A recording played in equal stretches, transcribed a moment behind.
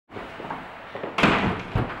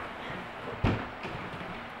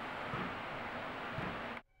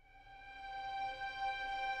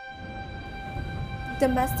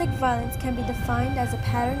Domestic violence can be defined as a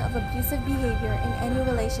pattern of abusive behavior in any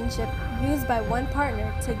relationship used by one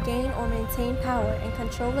partner to gain or maintain power and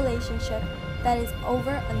control relationship that is over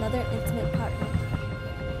another intimate partner.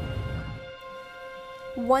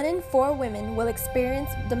 1 in 4 women will experience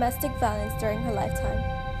domestic violence during her lifetime.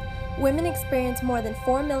 Women experience more than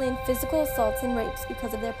 4 million physical assaults and rapes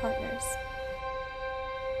because of their partners.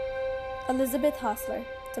 Elizabeth Hostler,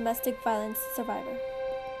 domestic violence survivor.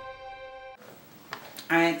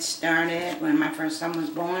 I started when my first son was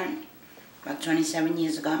born, about 27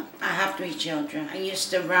 years ago. I have 3 children. I used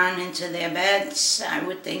to run into their beds. I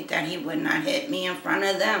would think that he would not hit me in front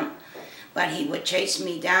of them, but he would chase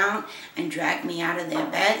me down and drag me out of their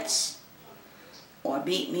beds or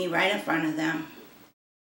beat me right in front of them.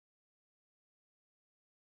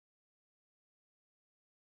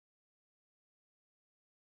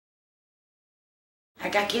 I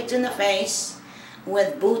got kicked in the face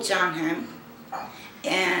with boots on him,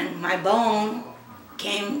 and my bone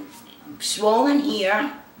came swollen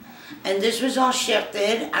here, and this was all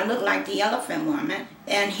shifted. I looked like the elephant woman,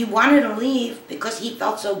 and he wanted to leave because he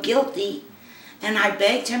felt so guilty, and I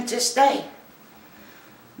begged him to stay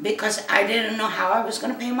because I didn't know how I was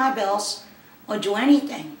going to pay my bills or do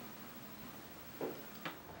anything.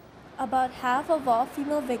 About half of all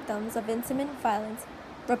female victims of intimate violence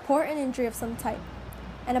report an injury of some type,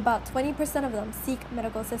 and about 20% of them seek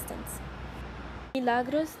medical assistance.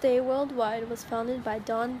 Milagros Day Worldwide was founded by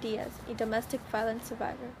Dawn Diaz, a domestic violence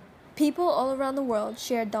survivor. People all around the world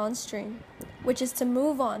share Dawn's dream, which is to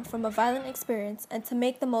move on from a violent experience and to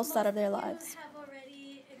make the most out of their lives.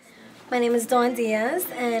 My name is Dawn Diaz,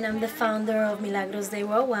 and I'm the founder of Milagros Day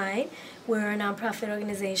Worldwide. We're a nonprofit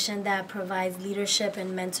organization that provides leadership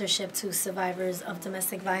and mentorship to survivors of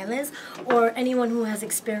domestic violence or anyone who has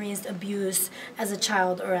experienced abuse as a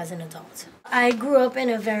child or as an adult. I grew up in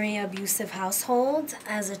a very abusive household.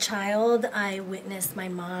 As a child, I witnessed my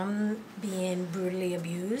mom being brutally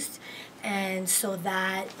abused. And so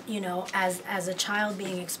that, as a child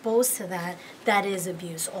being exposed to that, that is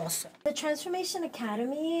abuse also. The Transformation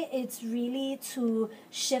Academy, it's really to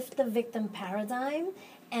shift the victim paradigm.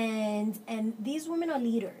 And these women are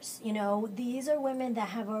leaders, These are women that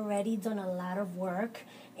have already done a lot of work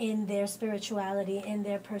in their spirituality, in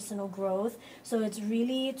their personal growth. So it's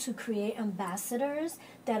really to create ambassadors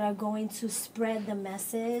that are going to spread the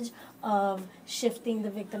message of shifting the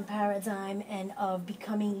victim paradigm and of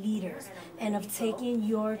becoming leaders and of taking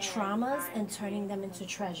your traumas and turning them into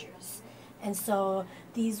treasures. And so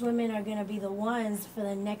these women are going to be the ones for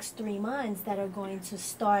the next 3 months that are going to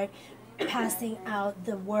start passing out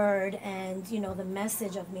the word and the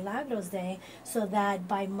message of Milagros Day, so that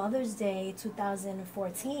by Mother's Day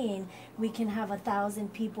 2014 we can have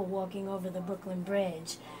 1,000 people walking over the Brooklyn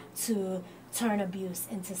Bridge to turn abuse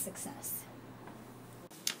into success.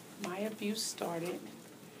 My abuse started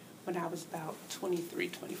when I was about 23,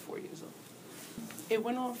 24 years old. It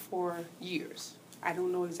went on for years. I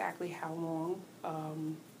don't know exactly how long,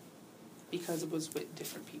 because it was with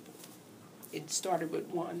different people. It started with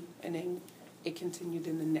one, and then it continued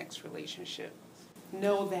in the next relationship.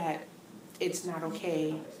 Know that it's not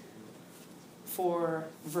okay for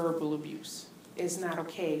verbal abuse. It's not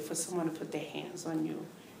okay for someone to put their hands on you.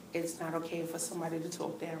 It's not okay for somebody to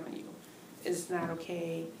talk down on you. It's not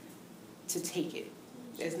okay to take it.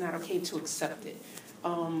 It's not okay to accept it.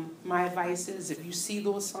 My advice is, if you see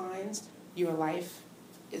those signs, your life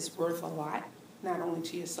is worth a lot, not only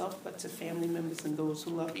to yourself, but to family members and those who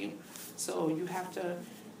love you. So you have to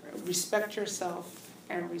respect yourself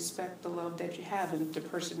and respect the love that you have. And if the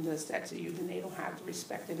person does that to you, then they don't have the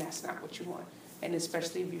respect, and that's not what you want. And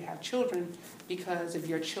especially if you have children, because if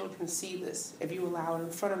your children see this, if you allow it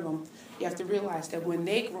in front of them, you have to realize that when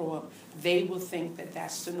they grow up, they will think that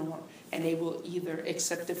that's the norm, and they will either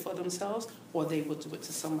accept it for themselves or they will do it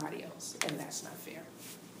to somebody else, and that's not fair.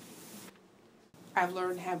 I've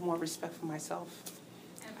learned to have more respect for myself.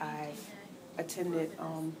 I've attended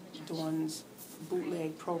Dawn's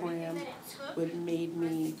bootleg program, which made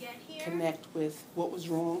me connect with what was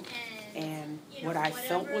wrong and what I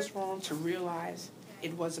felt was wrong, to realize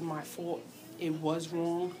it wasn't my fault. It was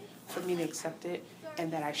wrong for me to accept it,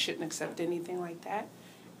 and that I shouldn't accept anything like that.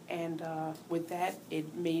 And with that,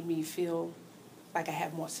 it made me feel like I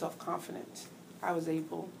had more self-confidence. I was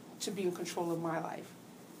able to be in control of my life.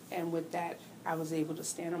 And with that, I was able to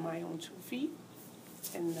stand on my own 2 feet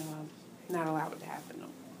and not allow it to happen. No.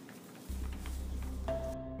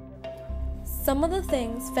 Some of the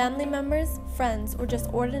things family members, friends, or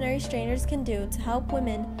just ordinary strangers can do to help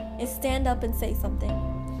women is stand up and say something.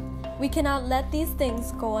 We cannot let these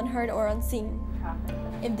things go unheard or unseen.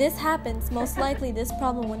 If this happens, most likely this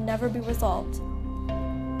problem will never be resolved.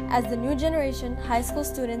 As the new generation, high school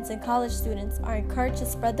students and college students are encouraged to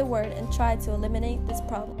spread the word and try to eliminate this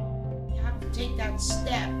problem. You have to take that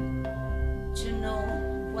step to know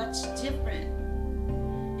what's different.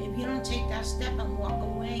 If you don't take that step and walk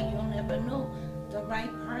away, you'll never know the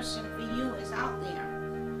right person for you is out there.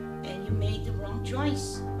 And you made the wrong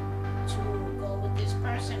choice to go with this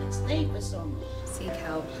person and stay for so long. Seek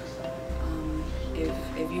help.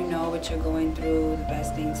 If you know what you're going through, the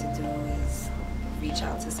best thing to do is reach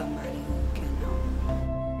out to somebody who can